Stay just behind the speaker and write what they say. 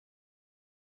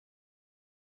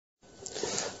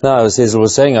Now, as Hazel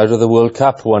was saying, out of the World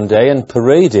Cup one day and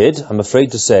paraded, I'm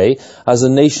afraid to say, as a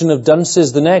nation of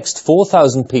dunces the next.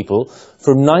 4,000 people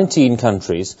from 19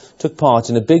 countries took part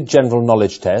in a big general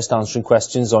knowledge test, answering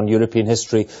questions on European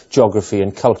history, geography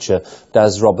and culture,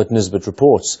 as Robert Nisbet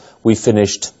reports. We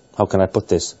finished, how can I put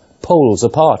this, poles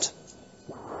apart.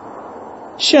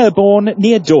 Sherborne,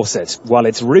 near Dorset. While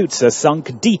its roots are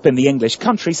sunk deep in the English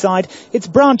countryside, its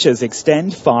branches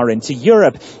extend far into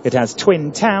Europe. It has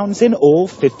twin towns in all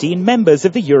 15 members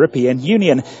of the European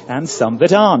Union, and some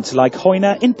that aren't, like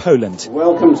Haujna in Poland.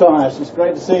 Welcome, Thomas. It's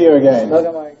great to see you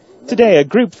again. Today, a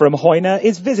group from Haujna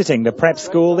is visiting the prep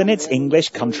school in its English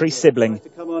country sibling.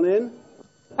 Come on in.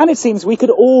 And it seems we could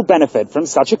all benefit from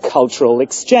such a cultural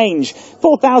exchange.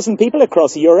 4,000 people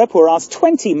across Europe were asked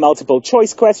 20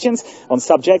 multiple-choice questions on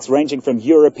subjects ranging from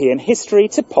European history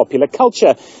to popular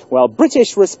culture. While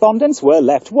British respondents were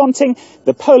left wanting,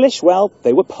 the Polish, well,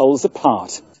 they were poles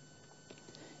apart.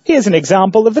 Here's an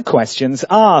example of the questions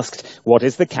asked. What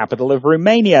is the capital of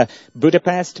Romania?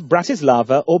 Budapest,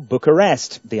 Bratislava or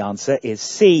Bucharest? The answer is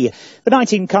C. The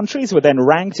 19 countries were then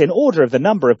ranked in order of the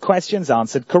number of questions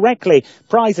answered correctly.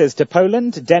 Prizes to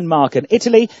Poland, Denmark and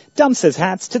Italy, dunces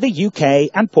hats to the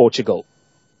UK and Portugal.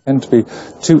 And to be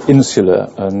too insular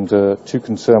and too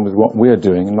concerned with what we're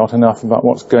doing and not enough about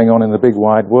what's going on in the big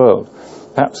wide world.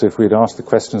 Perhaps if we'd asked the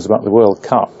questions about the World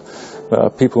Cup,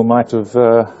 people might have,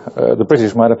 the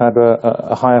British might have had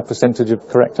a higher percentage of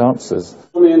correct answers.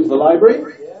 Coming into the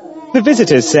library. The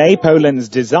visitors say Poland's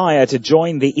desire to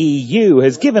join the EU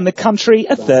has given the country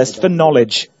a thirst for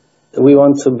knowledge. We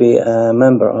want to be a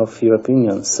member of the European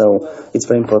Union, so it's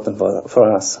very important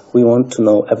for us. We want to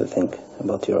know everything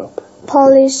about Europe.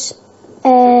 Polish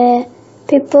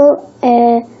people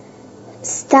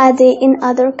study in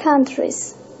other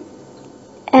countries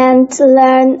and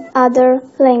learn other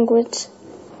language.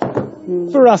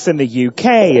 For us in the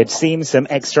UK, it seems some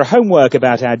extra homework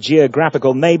about our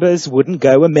geographical neighbours wouldn't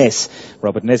go amiss.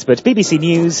 Robert Nisbet, BBC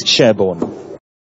News, Sherborne.